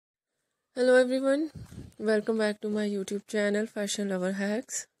Hello everyone, welcome back to my YouTube channel Fashion Lover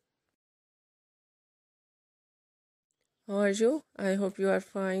Hacks. How are you? I hope you are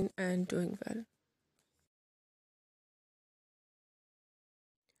fine and doing well.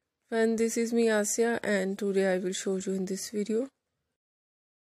 Friend, this is me Asya and today I will show you in this video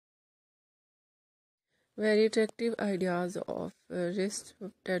very attractive ideas of wrist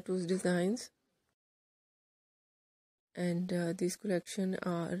tattoos designs, and these collection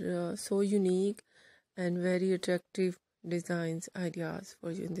are so unique and very attractive designs ideas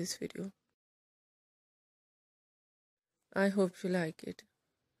for you in this video. I hope you like it.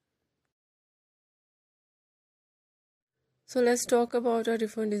 So let's talk about our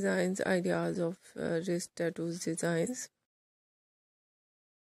different designs, ideas of wrist tattoos designs,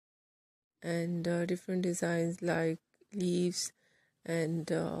 and different designs like leaves and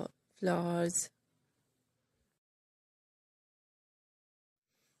flowers,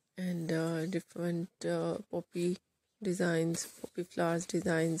 and different poppy designs, poppy flowers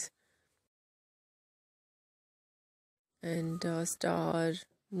designs, and star,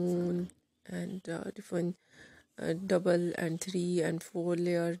 moon, and different double and 3 and 4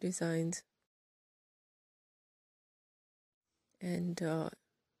 layer designs, and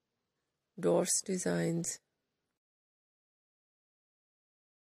doors designs,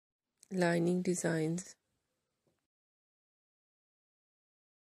 lining designs,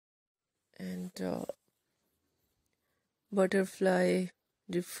 and butterfly,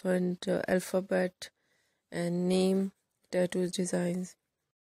 different alphabet and name tattoos designs,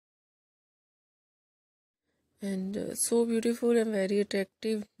 and so beautiful and very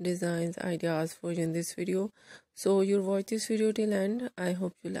attractive designs ideas for you in this video. So you watch this video till end. I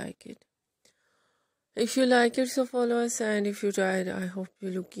hope you like it. If you like it, so follow us, and if you tried, I hope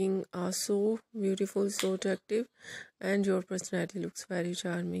you're looking so beautiful, so attractive, and your personality looks very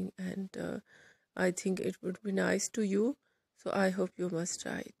charming, and I think it would be nice to you. So I hope you must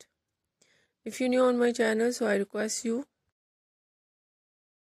try it. If you're new on my channel, so I request you,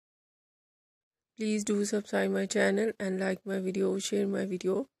 please do subscribe my channel and like my video, share my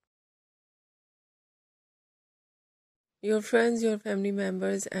video. Your friends, your family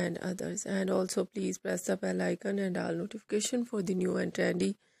members and others, and also please press the bell icon and all notification for the new and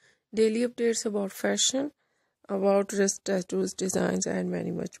trendy daily updates about fashion, about wrist tattoos designs and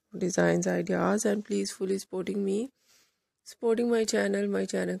many much more designs ideas. And please fully supporting me, supporting my channel. My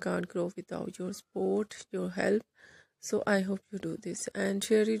channel can't grow without your support, your help. So I hope you do this and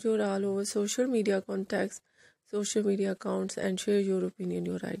share it your all over social media contacts, social media accounts, and share your opinion,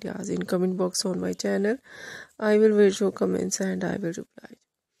 your ideas in comment box on my channel. I will wait your comments and I will reply.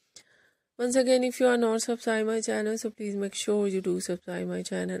 Once again, if you are not subscribed my channel, so please make sure you do subscribe my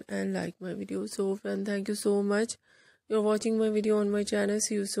channel and like my video. So friend, thank you so much. You're watching my video on my channel.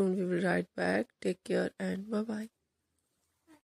 See you soon. We will write back. Take care and bye bye.